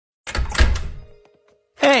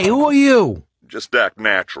Hey, who are you? Just act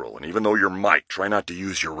natural, and even though you're Mike, try not to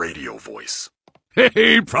use your radio voice.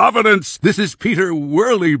 Hey, Providence! This is Peter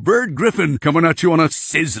Whirly Bird Griffin coming at you on a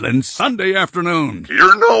sizzling Sunday afternoon.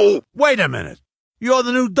 Here, no! Wait a minute. You're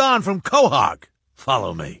the new Don from Quahog.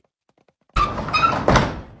 Follow me.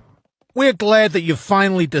 We're glad that you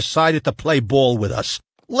finally decided to play ball with us.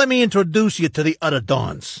 Let me introduce you to the other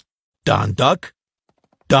Dons. Don Duck,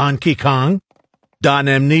 Don Kong, Don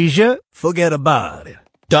Amnesia, forget about it.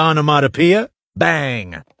 Don Omatopia,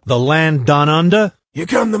 bang. The land Don Under. You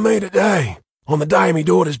come to me today, on the day of me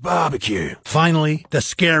daughter's barbecue. Finally, the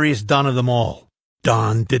scariest Don of them all.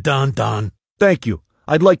 Don de Don Don. Thank you.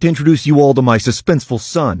 I'd like to introduce you all to my suspenseful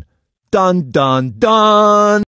son, Don Don Don.